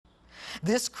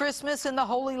This Christmas in the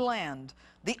Holy Land,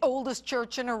 the oldest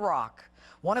church in Iraq,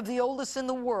 one of the oldest in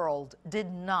the world,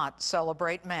 did not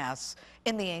celebrate Mass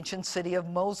in the ancient city of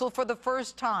Mosul for the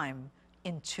first time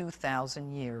in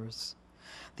 2,000 years.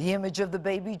 The image of the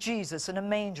baby Jesus in a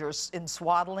manger in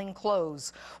swaddling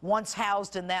clothes, once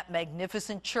housed in that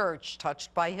magnificent church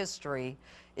touched by history,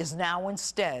 is now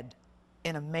instead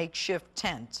in a makeshift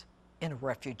tent in a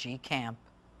refugee camp.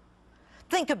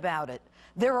 Think about it.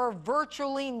 There are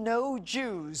virtually no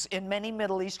Jews in many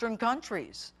Middle Eastern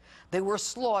countries. They were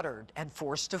slaughtered and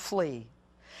forced to flee.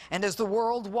 And as the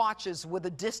world watches with a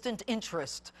distant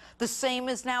interest, the same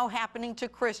is now happening to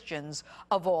Christians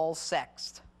of all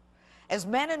sects. As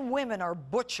men and women are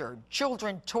butchered,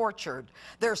 children tortured,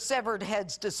 their severed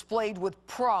heads displayed with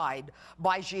pride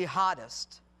by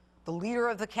jihadists, the leader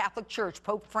of the Catholic Church,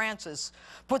 Pope Francis,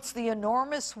 puts the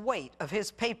enormous weight of his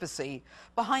papacy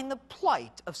behind the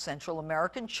plight of Central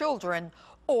American children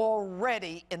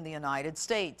already in the United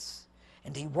States.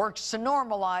 And he works to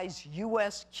normalize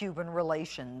U.S.-Cuban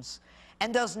relations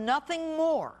and does nothing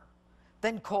more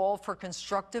than call for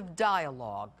constructive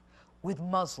dialogue with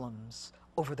Muslims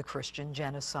over the Christian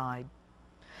genocide.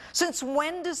 Since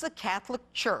when does the Catholic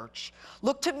Church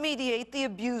look to mediate the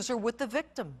abuser with the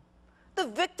victim? The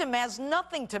victim has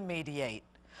nothing to mediate.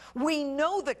 We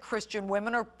know that Christian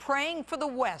women are praying for the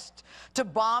West to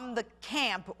bomb the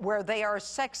camp where they are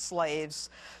sex slaves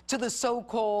to the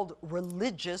so-called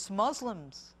religious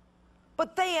Muslims.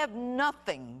 But they have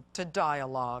nothing to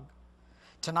dialogue.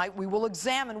 Tonight we will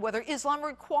examine whether Islam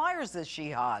requires this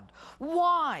jihad,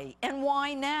 why and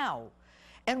why now,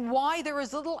 and why there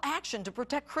is little action to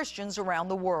protect Christians around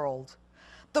the world.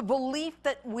 The belief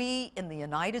that we in the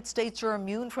United States are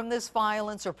immune from this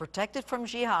violence or protected from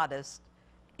jihadists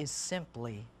is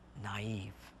simply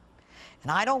naive.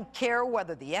 And I don't care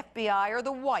whether the FBI or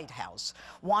the White House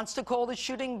wants to call the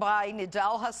shooting by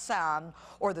Nidal Hassan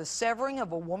or the severing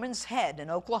of a woman's head in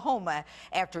Oklahoma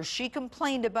after she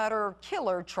complained about her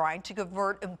killer trying to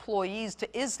convert employees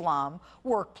to Islam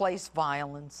workplace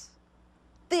violence.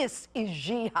 This is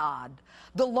jihad.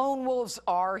 The lone wolves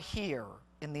are here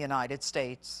in the United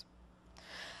States.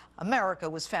 America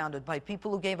was founded by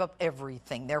people who gave up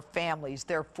everything, their families,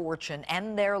 their fortune,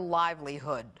 and their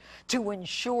livelihood to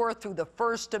ensure through the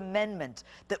First Amendment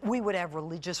that we would have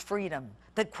religious freedom,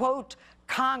 that, quote,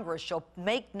 Congress shall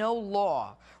make no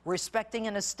law respecting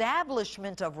an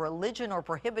establishment of religion or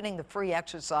prohibiting the free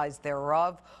exercise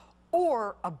thereof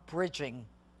or abridging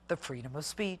the freedom of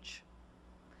speech.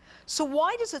 So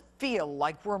why does it feel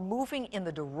like we're moving in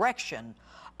the direction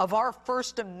of our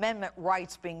First Amendment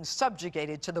rights being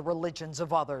subjugated to the religions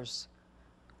of others?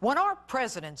 When our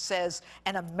president says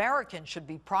an American should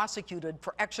be prosecuted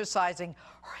for exercising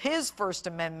his First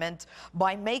Amendment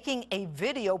by making a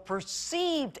video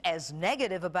perceived as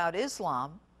negative about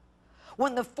Islam,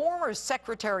 when the former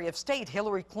Secretary of State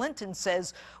Hillary Clinton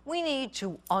says we need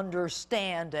to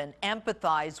understand and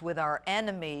empathize with our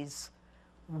enemies,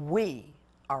 we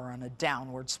are on a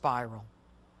downward spiral.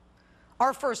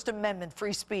 Our First Amendment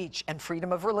free speech and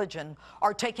freedom of religion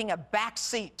are taking a back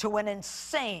seat to an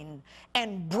insane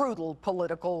and brutal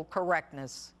political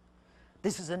correctness.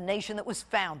 This is a nation that was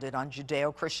founded on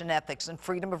Judeo-Christian ethics and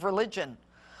freedom of religion.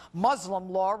 Muslim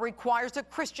law requires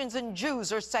that Christians and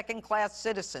Jews are second-class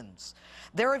citizens.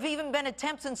 There have even been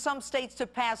attempts in some states to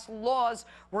pass laws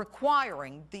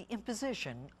requiring the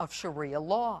imposition of Sharia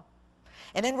law.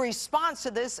 And in response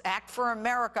to this, Act for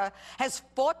America has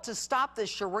fought to stop this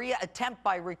Sharia attempt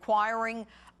by requiring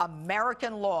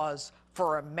American laws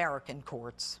for American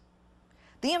courts.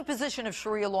 The imposition of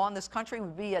Sharia law in this country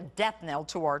would be a death knell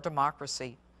to our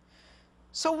democracy.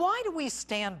 So why do we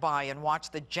stand by and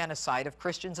watch the genocide of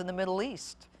Christians in the Middle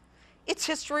East? It's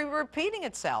history repeating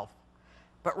itself.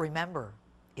 But remember,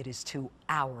 it is to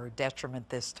our detriment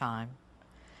this time.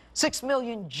 6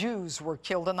 million Jews were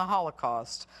killed in the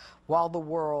Holocaust, while the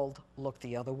world looked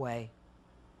the other way.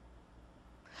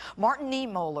 Martin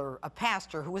Niemöller, a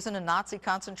pastor who was in a Nazi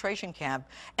concentration camp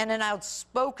and an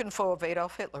outspoken foe of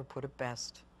Adolf Hitler, put it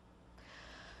best.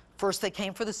 First, they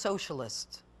came for the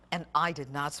socialists, and I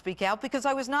did not speak out because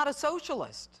I was not a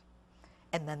socialist.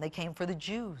 And then they came for the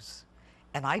Jews,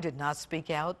 and I did not speak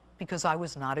out because I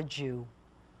was not a Jew.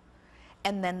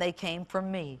 And then they came for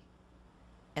me,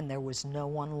 and there was no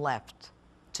one left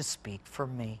to speak for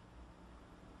me.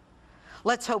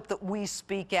 Let's hope that we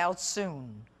speak out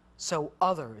soon so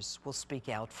others will speak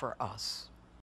out for us.